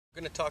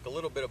We're going to talk a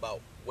little bit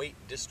about weight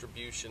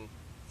distribution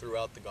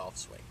throughout the golf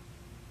swing.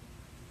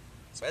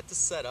 So at the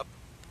setup,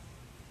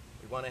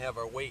 we want to have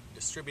our weight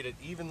distributed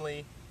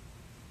evenly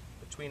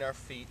between our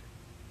feet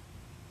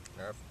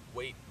and our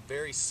weight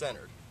very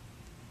centered.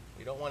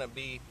 We don't want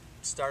to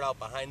start out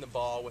behind the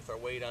ball with our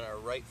weight on our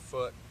right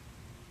foot,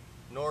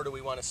 nor do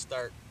we want to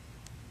start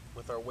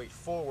with our weight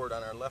forward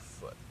on our left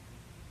foot.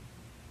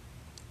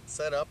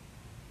 Set up,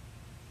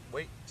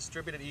 weight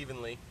distributed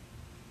evenly.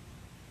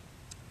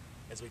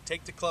 As we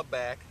take the club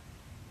back,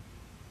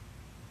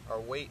 our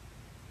weight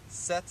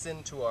sets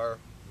into our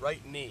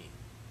right knee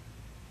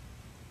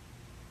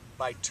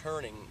by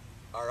turning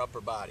our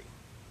upper body.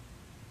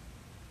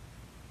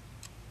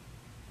 You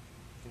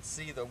can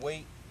see the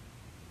weight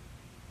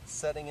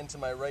setting into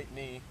my right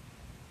knee.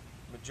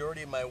 The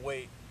majority of my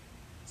weight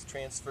is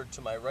transferred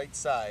to my right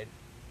side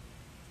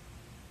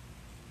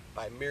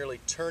by merely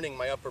turning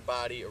my upper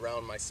body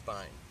around my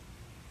spine.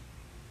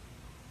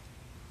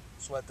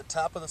 So at the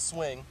top of the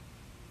swing,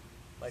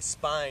 my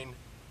spine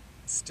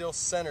is still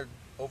centered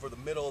over the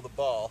middle of the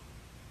ball,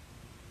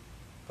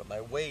 but my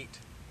weight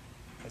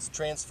has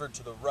transferred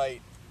to the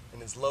right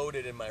and is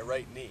loaded in my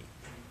right knee.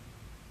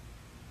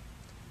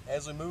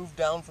 As we move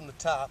down from the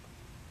top,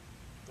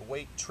 the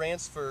weight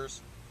transfers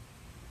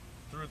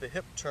through the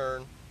hip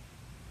turn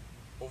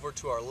over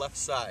to our left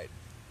side,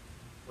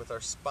 with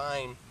our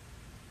spine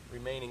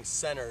remaining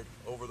centered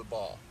over the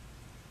ball.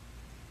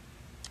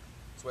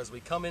 So as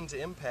we come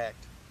into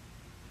impact,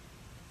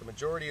 the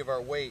majority of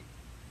our weight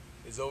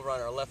is over on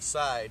our left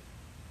side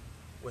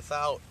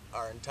without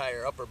our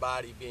entire upper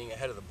body being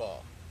ahead of the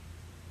ball.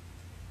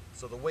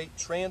 So the weight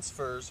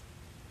transfers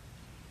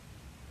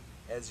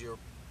as your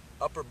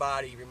upper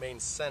body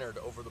remains centered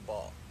over the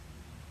ball.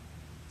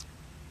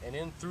 And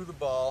in through the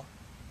ball,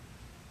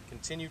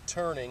 continue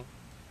turning,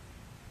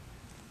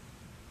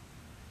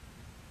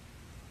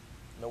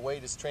 and the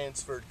weight is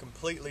transferred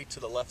completely to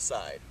the left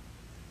side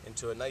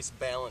into a nice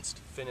balanced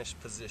finished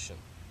position.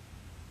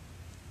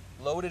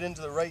 Load it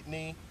into the right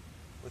knee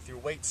with your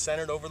weight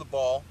centered over the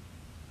ball.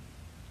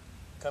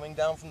 Coming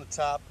down from the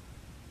top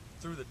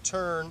through the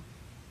turn,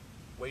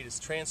 weight is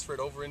transferred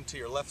over into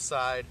your left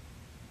side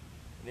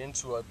and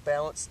into a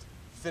balanced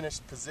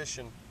finished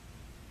position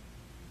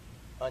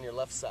on your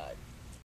left side.